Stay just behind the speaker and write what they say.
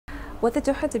What the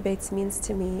Doha Debates means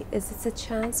to me is it's a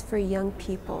chance for young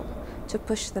people to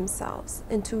push themselves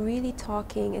into really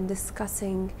talking and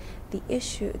discussing the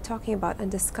issue, talking about and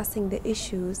discussing the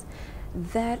issues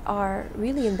that are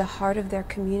really in the heart of their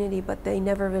community, but they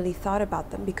never really thought about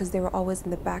them because they were always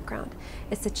in the background.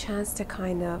 It's a chance to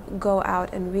kind of go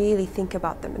out and really think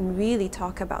about them and really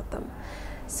talk about them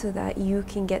so that you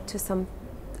can get to some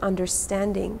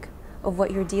understanding of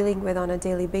what you're dealing with on a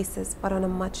daily basis, but on a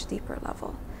much deeper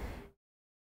level.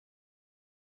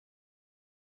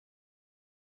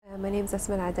 My name is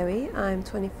Assma Al-Adawi. I'm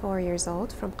 24 years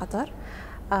old from Qatar.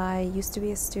 I used to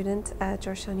be a student at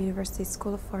Georgetown University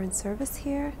School of Foreign Service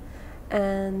here,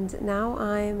 and now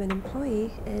I'm an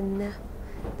employee in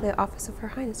the office of Her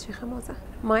Highness Sheikha Moza.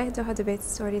 My Doha Debates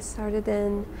story started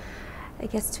in, I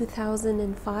guess,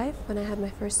 2005 when I had my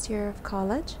first year of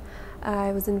college.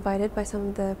 I was invited by some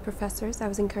of the professors. I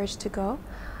was encouraged to go.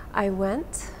 I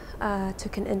went,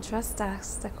 took an interest,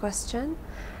 asked a question,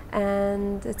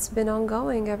 and it's been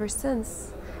ongoing ever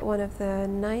since. One of the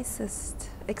nicest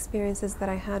experiences that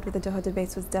I had with the Doha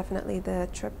Debates was definitely the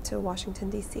trip to Washington,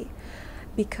 D.C.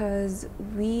 because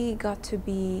we got to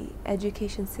be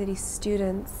Education City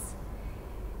students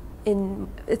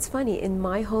it's funny, in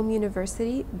my home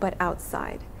university, but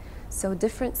outside. So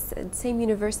same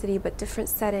university, but different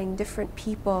setting, different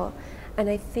people. And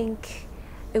I think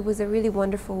it was a really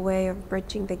wonderful way of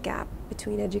bridging the gap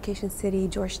between Education City,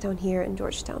 Georgetown here, and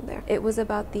Georgetown there. It was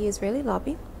about the Israeli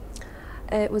lobby.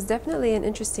 It was definitely an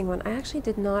interesting one. I actually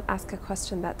did not ask a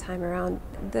question that time around.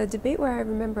 The debate where I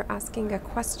remember asking a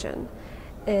question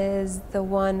is the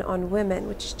one on women,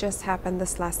 which just happened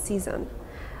this last season.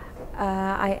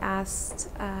 I asked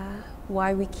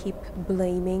why we keep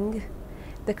blaming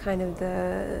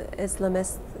the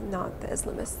Islamists, not the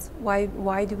Islamists.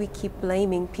 Why do we keep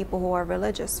blaming people who are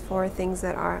religious for things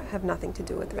that have nothing to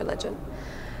do with religion?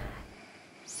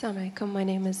 Assalamu alaikum, my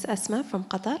name is Asma from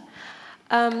Qatar.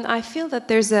 I feel that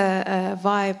there's a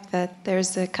vibe that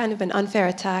there's a kind of an unfair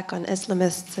attack on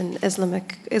Islamists and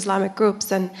Islamic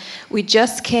groups, and we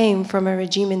just came from a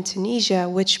regime in Tunisia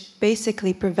which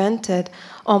basically prevented,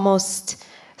 almost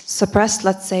suppressed,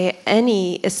 let's say,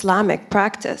 any Islamic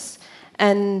practice.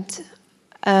 And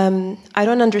I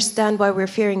don't understand why we're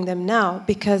fearing them now,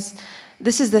 because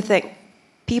this is the thing.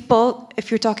 People,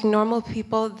 if you're talking normal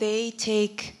people, they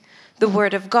take the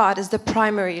word of God as the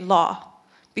primary law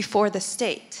before the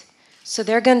state. So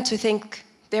they're going to think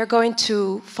they're going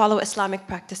to follow Islamic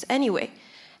practice anyway.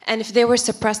 And if they were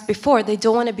suppressed before, they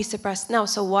don't want to be suppressed now.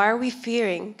 So why are we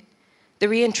fearing the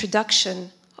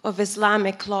reintroduction of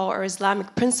Islamic law or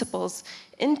Islamic principles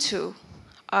into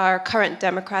our current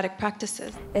democratic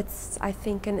practices? It's, I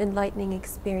think, an enlightening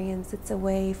experience. It's a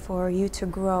way for you to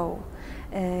grow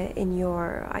in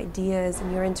your ideas,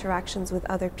 in your interactions with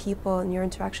other people, in your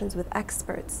interactions with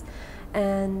experts.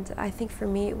 And I think for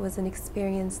me it was an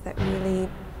experience that really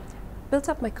built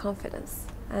up my confidence.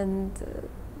 And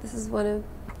this is one of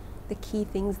the key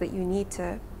things that you need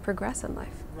to progress in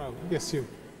life. Wow. Yes, you.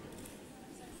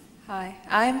 Hi,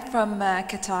 I'm from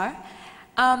Qatar.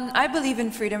 I believe in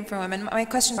freedom for women. My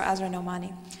question for Azra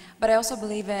Nomani. But I also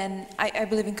believe I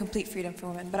believe in complete freedom for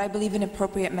women, but I believe in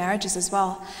appropriate marriages as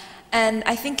well. And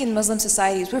I think in Muslim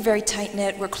societies, we're very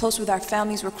tight-knit, we're close with our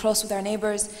families, we're close with our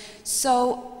neighbors.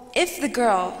 So if the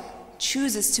girl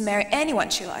chooses to marry anyone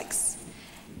she likes,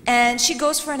 and she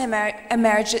goes for a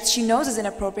marriage that she knows is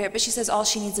inappropriate, but she says all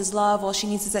she needs is love, all she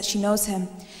needs is that she knows him,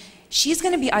 she's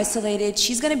going to be isolated,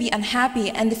 she's going to be unhappy,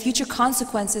 and the future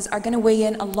consequences are going to weigh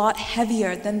in a lot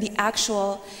heavier than the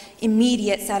actual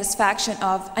immediate satisfaction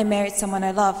of, I married someone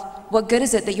I love. What good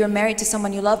is it that you're married to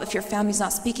someone you love if your family's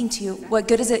not speaking to you? What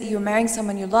good is it you're marrying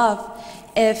someone you love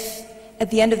if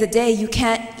at the end of the day you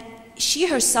can't, she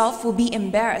herself will be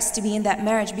embarrassed to be in that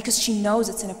marriage because she knows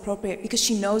it's inappropriate, because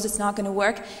she knows it's not going to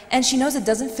work, and she knows it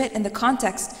doesn't fit in the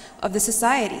context of the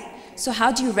society. So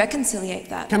how do you reconciliate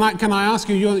that? Can I ask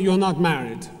you, you're not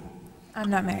married? I'm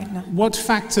not married, no. What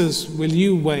factors will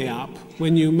you weigh up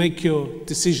when you make your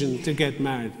decision to get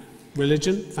married?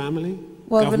 Religion, family,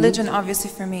 well, government? Religion obviously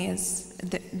for me is,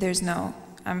 there's no,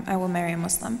 I will marry a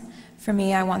Muslim. For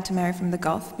me, I want to marry from the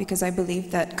Gulf because I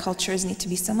believe that cultures need to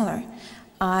be similar.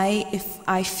 If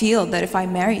I feel that if I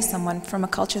marry someone from a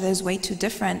culture that is way too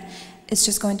different, it's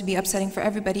just going to be upsetting for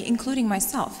everybody, including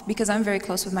myself, because I'm very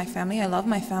close with my family, I love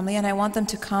my family, and I want them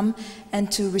to come and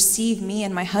to receive me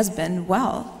and my husband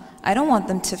well. I don't want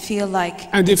them to feel like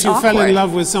And if it's you awkward. fell in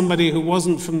love with somebody who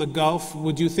wasn't from the Gulf,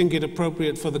 would you think it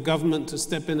appropriate for the government to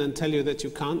step in and tell you that you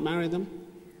can't marry them?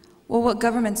 Well, what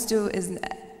governments do is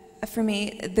for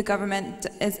me, the government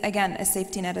is, again, a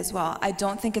safety net as well. I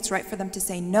don't think it's right for them to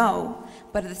say no,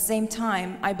 but at the same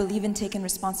time, I believe in taking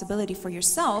responsibility for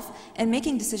yourself and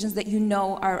making decisions that you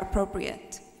know are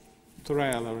appropriate.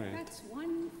 That's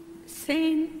one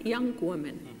sane young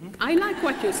woman. I like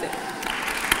what you said.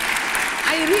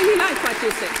 I really like what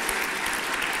you said.